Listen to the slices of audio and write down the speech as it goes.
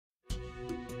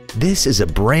This is a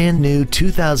brand new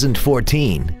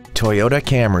 2014 Toyota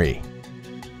Camry.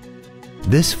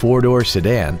 This four-door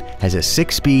sedan has a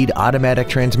 6-speed automatic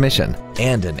transmission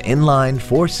and an inline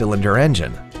 4-cylinder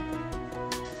engine.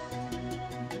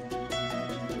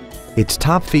 Its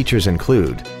top features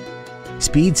include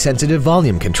speed-sensitive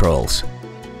volume controls,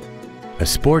 a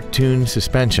sport-tuned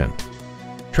suspension,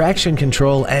 traction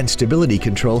control and stability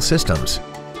control systems,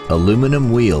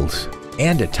 aluminum wheels,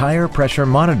 and a tire pressure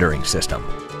monitoring system.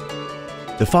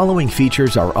 The following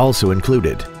features are also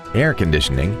included: air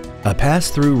conditioning, a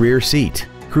pass-through rear seat,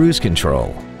 cruise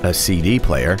control, a CD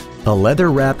player, a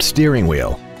leather-wrapped steering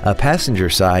wheel, a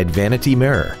passenger side vanity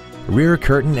mirror, rear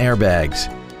curtain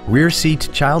airbags, rear seat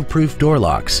child-proof door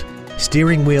locks,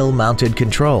 steering wheel mounted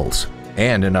controls,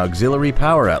 and an auxiliary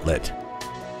power outlet.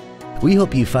 We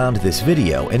hope you found this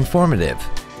video informative.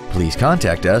 Please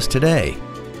contact us today.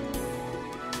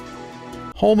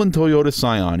 Holman Toyota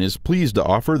Scion is pleased to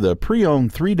offer the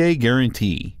pre-owned 3-day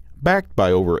guarantee. Backed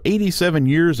by over 87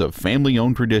 years of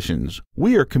family-owned traditions,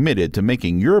 we are committed to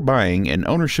making your buying and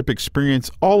ownership experience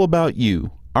all about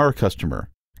you, our customer.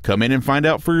 Come in and find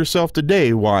out for yourself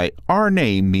today why our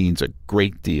name means a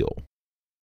great deal.